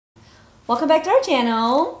Welcome back to our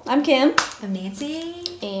channel. I'm Kim. I'm Nancy.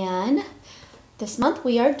 And this month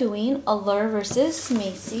we are doing Allure versus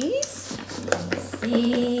Macy's.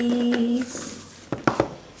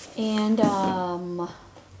 And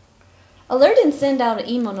Allure didn't send out an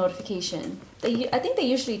email notification. I think they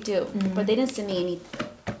usually do, but they didn't send me any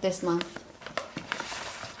this month.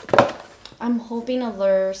 I'm hoping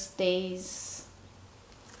Allure stays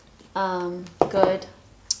good.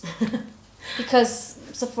 Because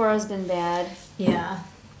Sephora's been bad. Yeah.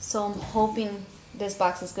 So I'm hoping this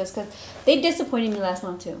box is good. Because they disappointed me last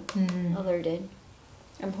month too. Allure did.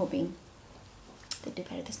 I'm hoping they do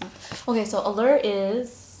better this month. Okay, so Allure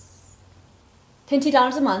is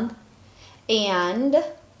 $20 a month. And I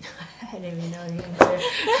didn't even know the answer.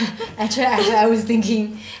 Actually, I was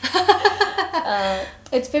thinking.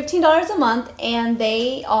 it's $15 a month. And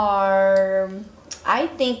they are, I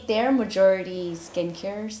think they're majority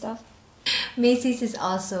skincare stuff. Macy's is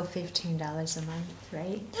also $15 a month,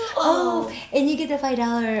 right? Oh, and you get the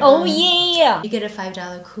 $5. Oh yeah! You get a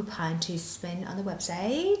 $5 coupon to spend on the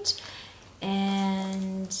website,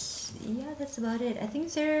 and yeah, that's about it. I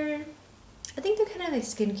think they're kind of like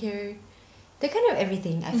skincare. They're kind of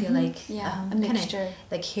everything. I feel like a mixture, kind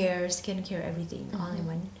of like hair, skincare, everything all in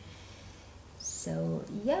one. So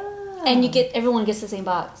yeah, and everyone gets the same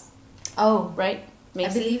box. Oh, right? Macy?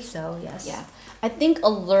 I believe so. Yes. Yeah. I think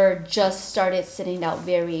Allure just started sending out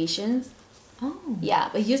variations. Oh. Yeah,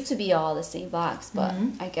 but it used to be all the same box, but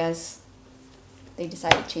I guess they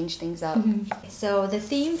decided to change things up. So the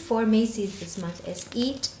theme for Macy's this month is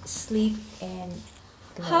Eat, Sleep, and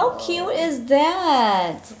Glow. How cute is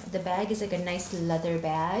that? The bag is like a nice leather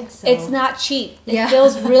bag. So it's not cheap. It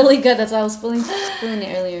feels really good. That's why I was feeling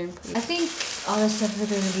it earlier. I think all the stuff are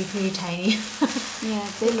going to be pretty tiny. Yeah,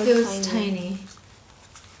 they look feels tiny.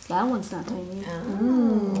 That one's not tiny.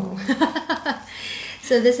 Oh.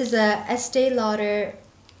 So this is a Estee Lauder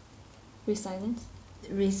Resilience.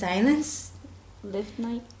 Lift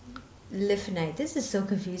Night. This is so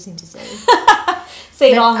confusing to say.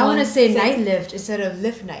 Say it all. I want to say night lift instead of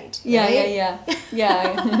lift night. Yeah, right?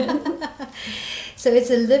 yeah. So it's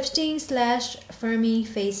a lifting / firming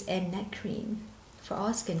face and neck cream for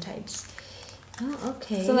all skin types. Oh,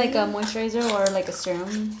 okay. So like a moisturizer or like a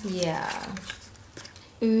serum. Yeah.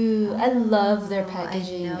 Ooh, I love their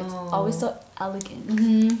packaging. I know. It's always so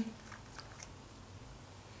elegant.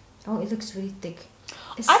 Oh, it looks really thick.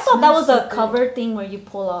 I thought that was a cover thing where you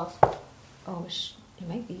pull off. Oh, it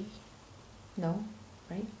might be. No,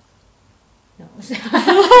 right? No.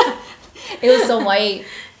 It was so white.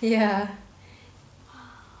 Yeah.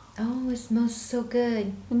 Oh, it smells so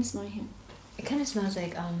good. Let me smell your hand. It kind of smells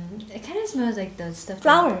like the stuff.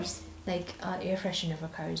 Flowers. Like air freshener for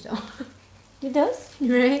cars, though. It does?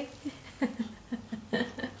 Right?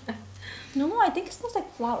 No, I think it smells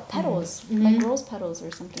like flower petals, like rose petals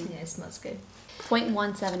or something. Yeah, it smells good.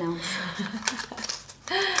 0.17 ounce.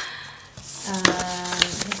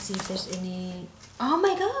 Let's see if there's any. Oh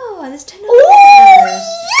my god, there's $10.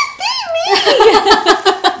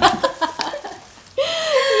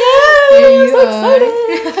 Yay! I'm so excited.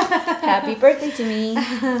 Happy birthday to me.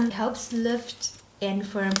 It helps lift and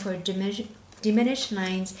firm for diminished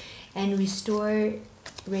lines and restore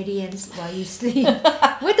radiance while you sleep.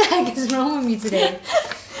 What the heck is wrong with me today?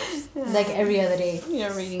 Like every other day.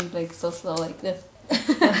 You're reading like so slow like this.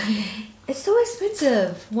 It's so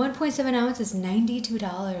expensive. 1.7 ounce is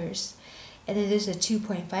 $92. And then there's a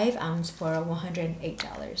 2.5 ounce for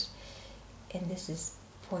 $108. And this is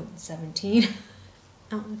 0.17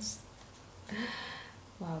 ounce.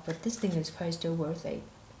 Wow, but this thing is probably still worth like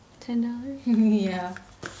 $10? Yeah.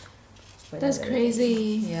 That's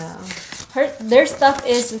crazy. Yeah. Their stuff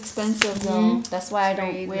is expensive though. That's why I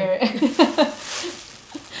don't wear it.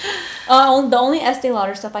 The only Estee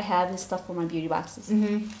Lauder stuff I have is stuff for my beauty boxes.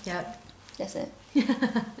 Yep. That's it.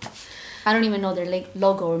 I don't even know their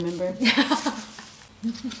logo, remember?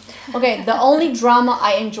 Okay, the only drama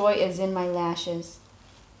I enjoy is in my lashes.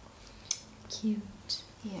 Cute.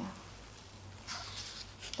 Yeah.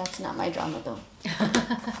 That's not my drama though.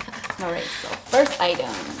 Alright, so first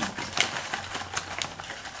item.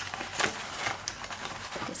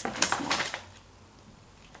 This is small.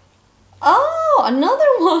 Oh,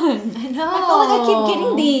 another one! I know. I feel like I keep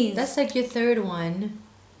getting these. That's like your third one.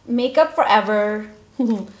 Makeup Forever.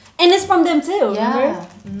 And it's from them too, remember? Yeah.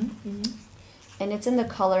 And it's in the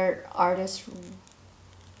color Artist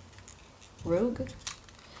Rouge.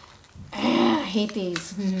 I hate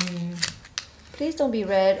these. Please don't be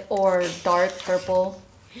red or dark purple.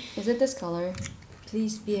 Is it this color?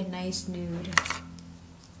 Please be a nice nude.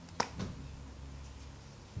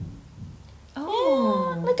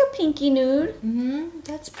 Oh, like a pinky nude.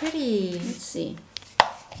 That's pretty. Let's see.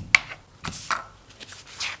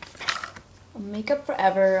 Makeup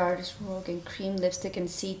Forever Artist Rouge and Cream Lipstick in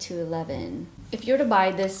C211. If you were to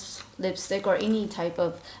buy this lipstick or any type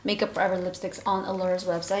of Makeup Forever lipsticks on Allure's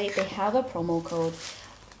website, they have a promo code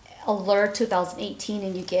Allure 2018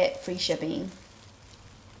 and you get free shipping.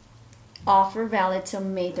 Offer valid till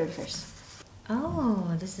May 31st.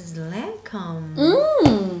 Oh, this is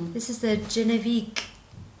Lancôme. This is the Genevieve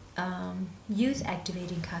Youth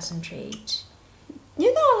Activating Concentrate.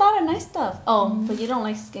 You got a lot of nice stuff. Oh, but you don't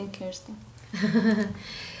like skincare stuff.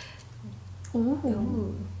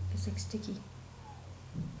 Ooh, it's like sticky.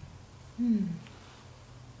 It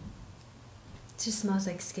just smells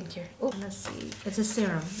like skincare. Oh, let's see. It's a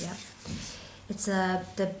serum, yeah. It's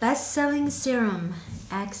the best-selling serum.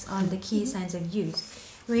 Acts on the key signs of youth.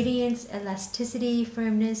 Radiance, elasticity,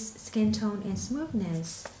 firmness, skin tone, and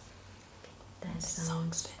smoothness. That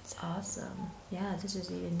sounds awesome. Yeah, this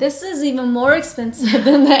is even more expensive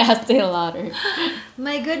than the Estee Lauder.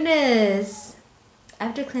 My goodness.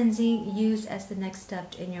 After cleansing, use as the next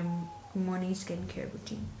step in your morning skincare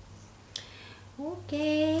routine.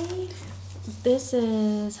 Okay. This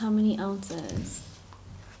is how many ounces?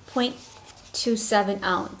 0.27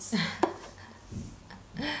 ounce.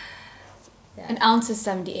 Yeah. An ounce is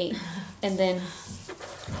 78. And then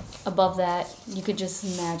above that, you could just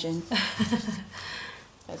imagine.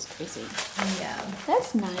 That's crazy. Yeah.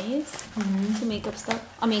 That's nice. To makeup stuff.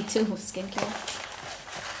 I mean, to skincare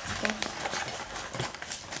stuff.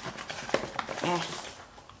 Yeah.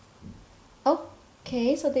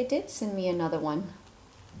 Okay, so they did send me another one.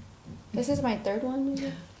 This is my third one, maybe?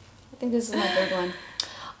 I think this is my third one.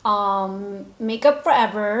 Makeup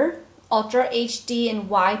Forever Ultra HD and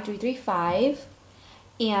Y335.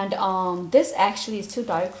 And this actually is too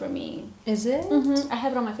dark for me. Is it? I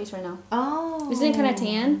have it on my face right now. Oh. Isn't it kind of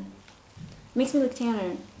tan? Makes me look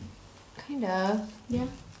tanner. Kind of. Yeah.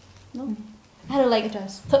 No. I had to like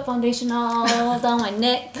put foundation all down my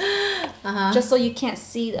neck, just so you can't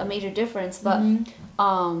see a major difference. But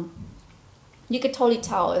you could totally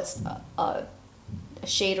tell it's a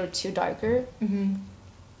shade or two darker.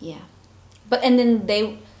 Yeah. But and then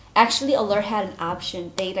they actually Allure had an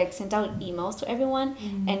option. They like sent out emails to everyone,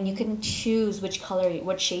 and you can choose which color,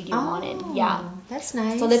 what shade you wanted. Yeah. That's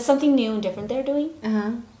nice. So that's something new and different they're doing.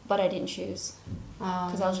 But I didn't choose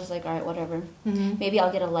because I was just like, all right, whatever. Maybe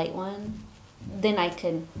I'll get a light one. Then I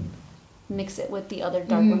can mix it with the other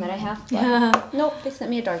dark one that I have. But nope, they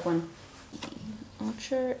sent me a dark one.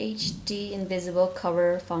 Ultra HD Invisible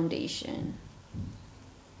Cover Foundation.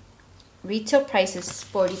 Retail price is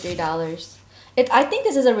 $43. I think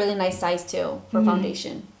this is a really nice size too for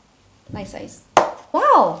foundation. Nice size.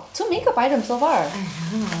 Wow, 2 makeup items so far.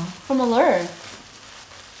 From Allure.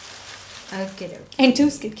 Okay. And 2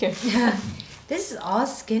 skincare. This is all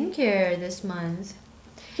skincare this month.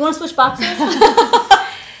 You want to switch boxes?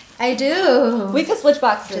 I do. We can switch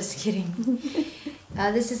boxes. Just kidding.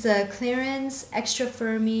 This is a Clarins Extra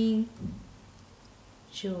Firming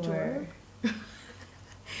Jour.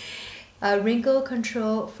 Wrinkle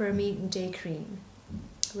Control Firming Day Cream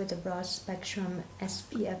with a broad spectrum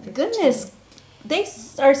SPF 15. Goodness, they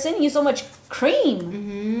are sending you so much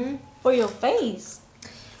cream for your face.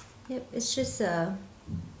 Yep, it's just a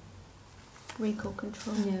wrinkle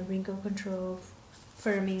control. Yeah, wrinkle control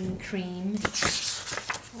firming cream.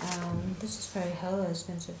 This is very hella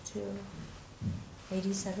expensive too.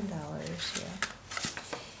 $87. Yeah.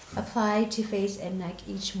 Apply to face and neck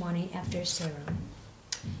each morning after serum.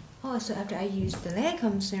 Oh, so after I use the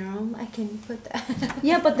Lancôme serum, I can put that.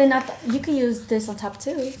 Yeah, but then you can use this on top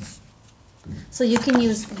too. So you can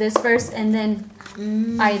use this first and then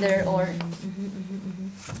either or.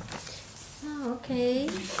 Oh, okay.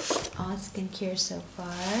 All skincare so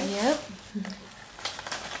far. Yep.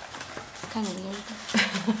 Kind of weird.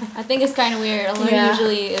 I think it's kind of weird. Allure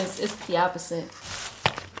usually is the opposite.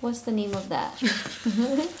 What's the name of that?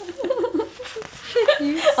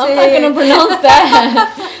 I'm not gonna pronounce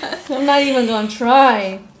that. I'm not even gonna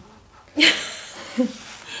try.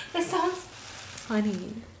 It sounds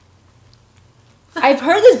funny. I've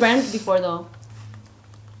heard this brand before though.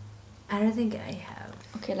 I don't think I have.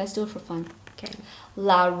 Okay, let's do it for fun. Okay.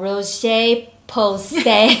 La Roche-Posay.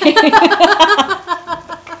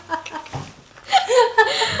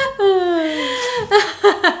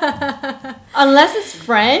 Unless it's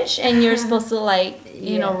French and you're supposed to like,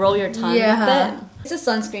 you know, roll your tongue with it. It's a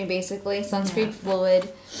sunscreen basically, sunscreen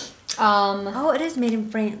fluid. Oh, it is made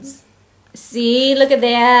in France. See, look at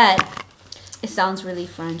that. It sounds really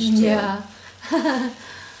French too. Yeah.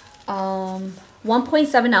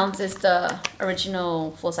 1.7 ounce is the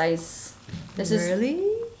original full size. This is really?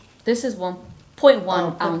 This is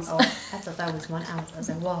 1.1 ounce. Oh, I thought that was 1 ounce. I was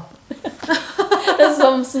like, whoa. There's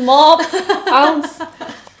some small ounce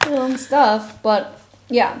stuff, but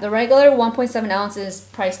yeah, the regular 1.7 ounce is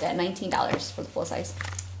priced at $19 for the full size.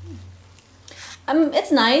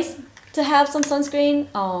 It's nice to have some sunscreen.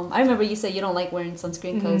 I remember you said you don't like wearing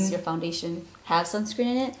sunscreen because your foundation has sunscreen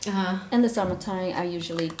in it. In the summertime, I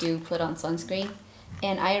usually do put on sunscreen,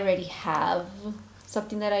 and I already have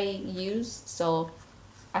something that I use, so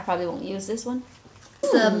I probably won't use this one.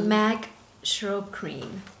 It's a MAC Strobe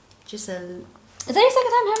Cream. Is that your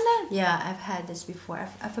second time having that? Yeah, I've had this before.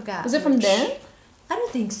 I forgot. Was it from them? I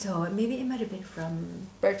don't think so. Maybe it might have been from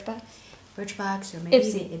Birchbox or maybe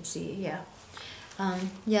Ipsy. Yeah.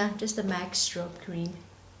 Yeah, just a MAC Strobe Cream.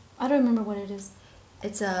 I don't remember what it is.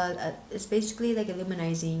 It's basically like a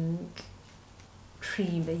luminizing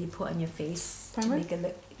cream that you put on your face primer? To make it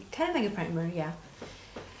look kind of like a primer, yeah.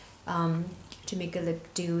 To make it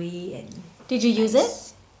look dewy and. Did you use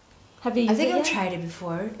it? Have you used it? I think I've tried it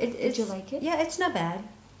before. Did you like it? Yeah, it's not bad.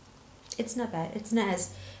 It's not bad. It's not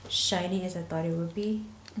as shiny as I thought it would be.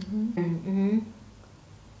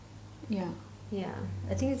 Yeah. Yeah,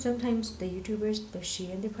 I think sometimes the YouTubers, the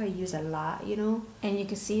Shein, they probably use a lot, you know. And you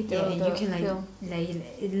can see through and you can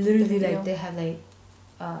it literally like they have like.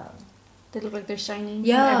 They look like they're shining.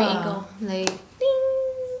 Yeah. From every angle. Like. Ding.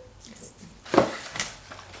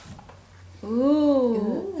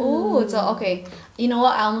 Ooh. It's okay. You know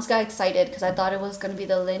what? I almost got excited because I thought it was gonna be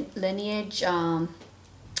the Laneige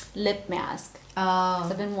lip mask. Oh.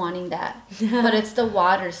 I've been wanting that, but it's the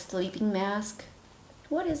water sleeping mask.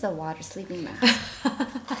 What is a water sleeping mask?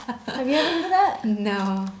 Have you ever heard of that?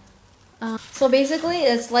 No. So basically,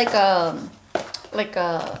 it's like a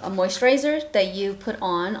moisturizer that you put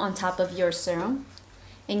on top of your serum,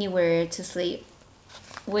 and you wear it to sleep.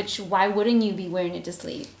 Which, why wouldn't you be wearing it to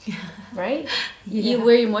sleep, right? Yeah. You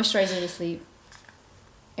wear your moisturizer to sleep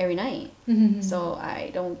every night. So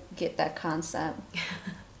I don't get that concept.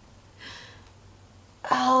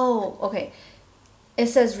 Oh, okay. It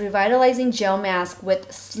says revitalizing gel mask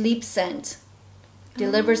with sleep scent.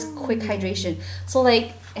 Delivers quick hydration. So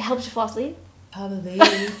like it helps you fall asleep? Probably.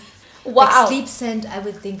 Wow. Like sleep scent, I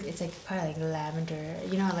would think it's like probably like lavender.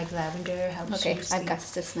 You know how like lavender helps you sleep? I've got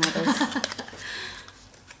to smell this.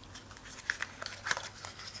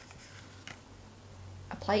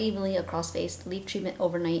 Apply evenly across face, leave treatment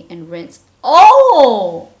overnight, and rinse.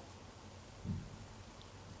 Oh!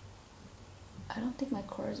 I don't think my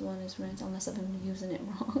Korres one is rinse unless I've been using it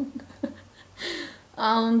wrong.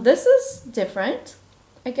 This is different.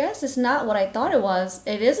 I guess it's not what I thought it was.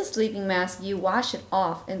 It is a sleeping mask. You wash it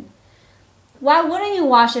off. And why wouldn't you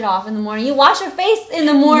wash it off in the morning? You wash your face in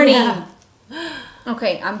the morning. Yeah.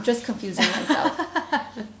 Okay, I'm just confusing myself.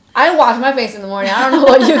 I wash my face in the morning. I don't know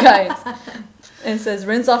about you guys. It says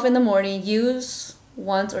rinse off in the morning. Use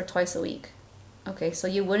once or twice a week. Okay, so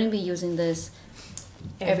you wouldn't be using this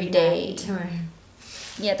every day.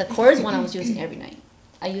 Yeah, the Korres one I was using every night.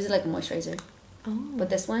 I use it like a moisturizer. Oh. But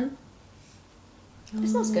this one, it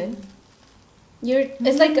smells good.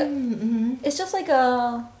 It's like it's just like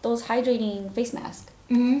those hydrating face mask.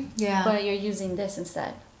 Yeah. But you're using this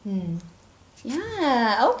instead.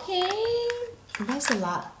 Yeah. Okay. There's a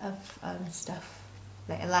lot of stuff,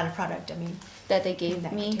 like a lot of product. I mean, that they gave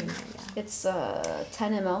me. Container, yeah. It's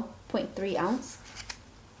 10 ml, 0.3 ounce.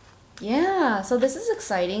 Yeah, so this is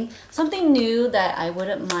exciting. Something new that I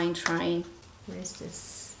wouldn't mind trying. What is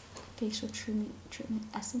this? Facial treatment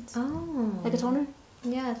essence. Oh. Like a toner?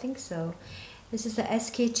 Yeah, I think so. This is the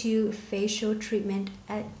SK2 Facial Treatment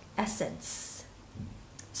Essence.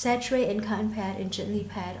 Saturate in cotton pad and gently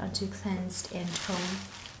pat onto cleansed and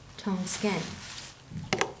toned skin.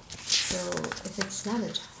 So if it's not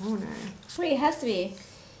a toner... Wait, it has to be.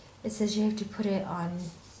 It says you have to put it on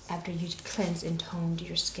after you cleanse and toned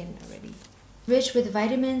your skin already. Rich with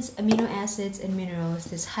vitamins, amino acids, and minerals,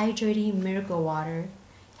 this hydrating miracle water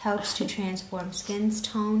helps to transform skin's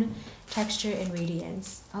tone, texture, and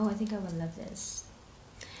radiance. Oh, I think I would love this.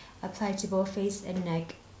 Apply to both face and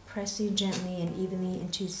neck, pressing gently and evenly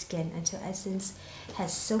into skin until essence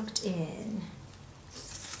has soaked in.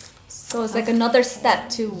 So it's like another step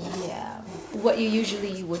to yeah, what you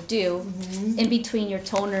usually would do in between your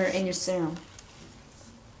toner and your serum.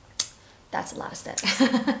 That's a lot of steps.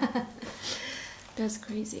 That's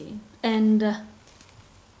crazy. And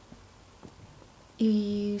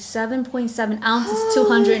 7.7 ounces,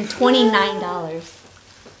 $229.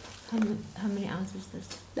 How many ounces is this?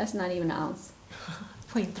 That's not even an ounce.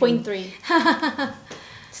 0.3.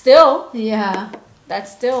 Still. Yeah.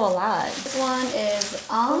 That's still a lot. This one is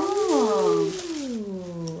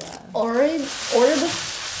Oribe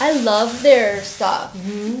I love their stuff.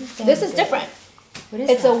 This is different. What is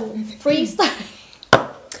it's that? a freestyle.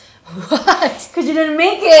 What? Because you didn't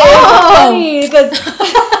make it. Oh! It's funny because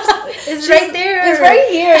it's right there. It's right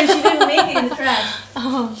here. She didn't make it in the trash.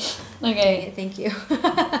 Oh. Okay. Thank you.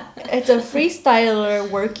 It's a freestyler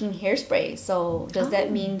working hairspray. So does that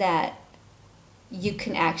mean that you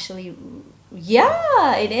can actually...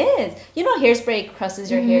 Yeah, it is. You know hairspray crushes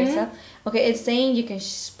your hair and stuff? Okay, it's saying you can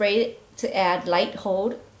spray it to add light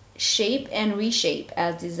hold, shape, and reshape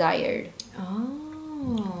as desired.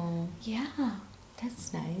 Oh. Yeah.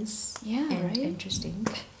 That's nice. Yeah, and right? Interesting.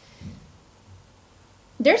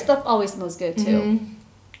 Their stuff always smells good, too.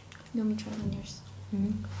 You want me to try on yours?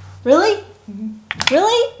 Really?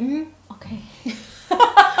 Really? Okay.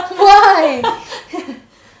 Why?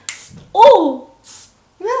 Oh!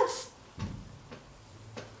 Yes.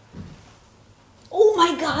 Oh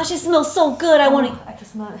my gosh, it smells so good. I want to... I can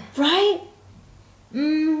smell it. Right?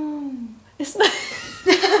 It smells...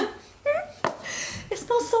 It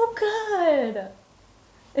smells so good.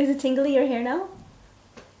 Is it tingly your hair now?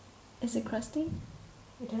 Is it crusty?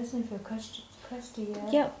 It doesn't feel crusty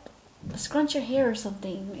yet. Yep. Scrunch your hair or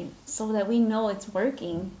something so that we know it's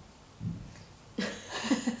working.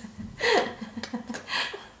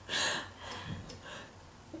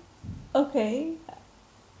 Okay.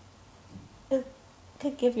 It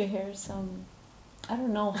could give your hair some... I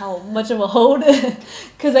don't know how much of a hold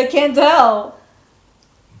because I can't tell.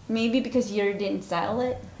 Maybe because you didn't style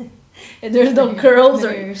it. And there's no curls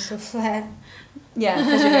or... You're so flat. Yeah,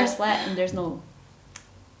 because your hair's flat and there's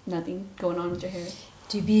nothing going on with your hair.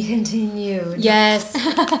 To be continued. Yes.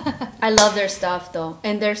 I love their stuff though.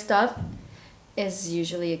 And their stuff is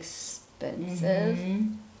usually expensive.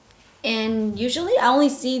 And usually I only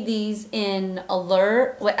see these in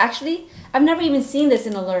Allure. Well, actually, I've never even seen this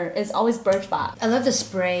in Allure. It's always Birchbox. I love the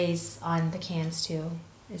sprays on the cans too.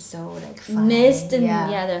 It's so like fine. Mist and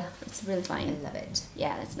yeah, it's really fine. I love it.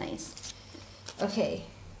 Yeah, that's nice. Okay.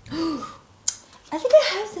 I think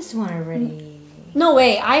I have this one already. No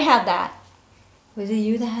way, I have that. Was it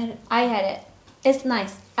you that had it? I had it. It's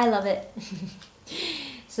nice. I love it.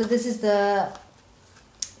 So this is the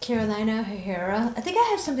Carolina Herrera. I think I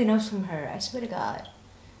have something else from her. I swear to God.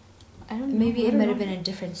 I don't know. Maybe it might have been a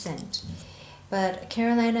different scent. But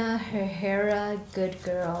Carolina Herrera Good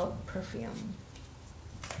Girl perfume.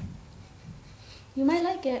 You might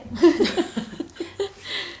like it.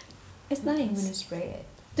 It's nice. I'm gonna spray it.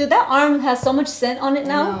 Dude, that arm has so much scent on it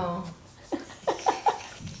now.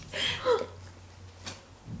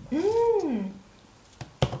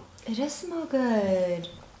 It does smell good.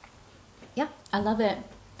 Yeah, I love it.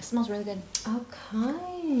 It smells really good.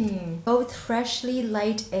 Okay. Both freshly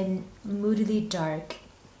light and moodily dark.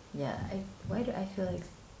 Yeah, why do I feel like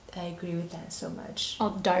I agree with that so much?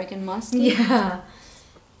 Oh, dark and musky? Yeah.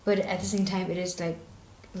 But at the same time, it is like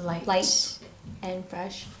light and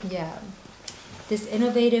fresh. Yeah. This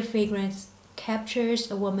innovative fragrance captures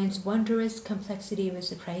a woman's wondrous complexity with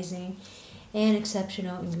surprising and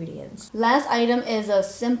exceptional ingredients. Last item is a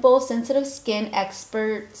simple sensitive skin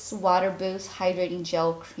experts water boost hydrating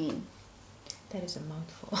gel cream. That is a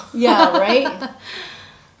mouthful. Yeah, right?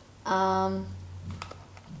 I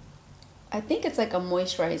think it's like a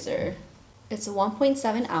moisturizer. It's a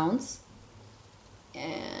 1.7 ounce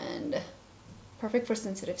and perfect for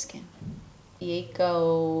sensitive skin.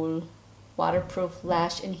 Eyeko waterproof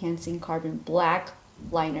lash enhancing carbon black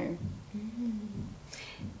liner.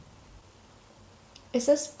 It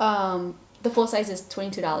says the full size is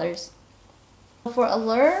 $22. For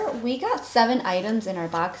Allure, we got 7 items in our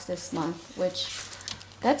box this month, which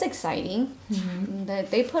that's exciting.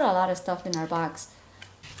 They put a lot of stuff in our box.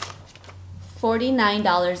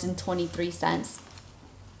 $49.23.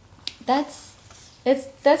 That's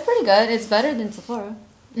pretty good. It's better than Sephora.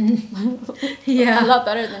 Yeah, a lot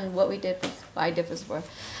better than what I did for Sephora.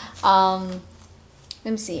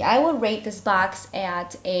 Let me see. I would rate this box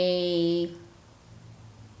at a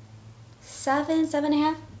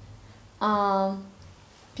 7.5.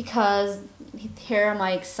 Because here are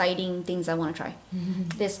my exciting things I want to try.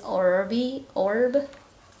 This Oribe,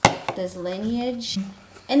 this Laneige,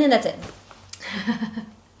 and then that's it.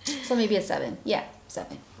 So maybe a 7. Yeah,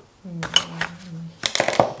 7.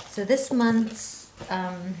 So this month's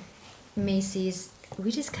Macy's,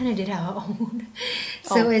 we just kind of did our own.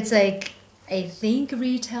 So it's like, I think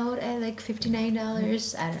retailed at like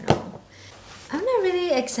 $59. I don't know. I'm not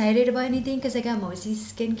really excited about anything because I got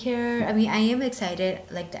Macy's skincare. I mean, I am excited,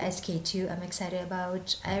 like the SK2 I'm excited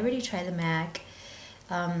about. I already tried the MAC.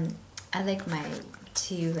 I like my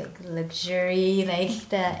 2 like luxury, like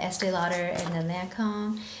the Estee Lauder and the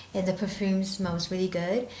Lancôme. And the perfume smells really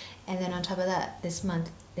good. And then on top of that, this month,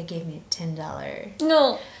 they gave me a $10.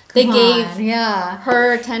 No, they gave her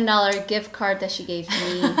her $10 gift card that she gave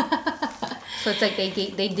me. So it's like they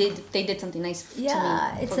did something nice to me.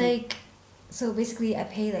 Yeah, it's like, so basically I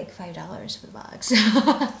pay like $5 for the box.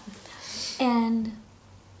 And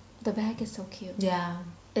the bag is so cute. Yeah.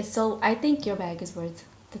 It's so, I think your bag is worth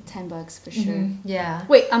the $10 for sure. Yeah.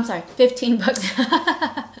 Wait, I'm sorry, $15.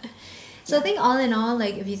 So I think all in all,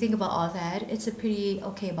 like if you think about all that, it's a pretty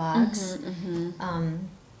okay box.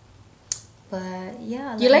 But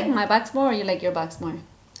yeah. You like my box more or you like your box more?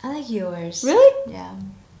 I like yours. Really? Yeah.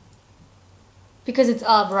 Because it's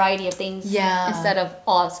a variety of things. Yeah. Instead of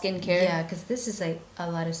all skincare. Yeah, because this is like a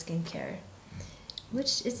lot of skincare.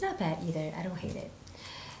 Which, it's not bad either. I don't hate it.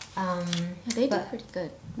 They do pretty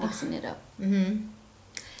good mixing it up.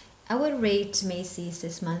 I would rate Macy's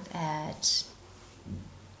this month at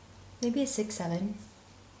maybe a 6-7.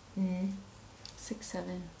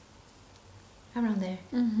 6-7. Around there.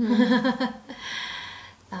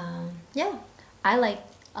 Yeah. I like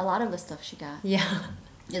a lot of the stuff she got. Yeah.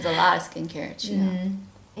 There's a lot of skincare.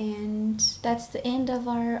 And that's the end of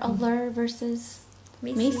our Allure versus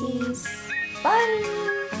Macy's. Macy's.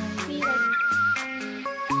 Bye!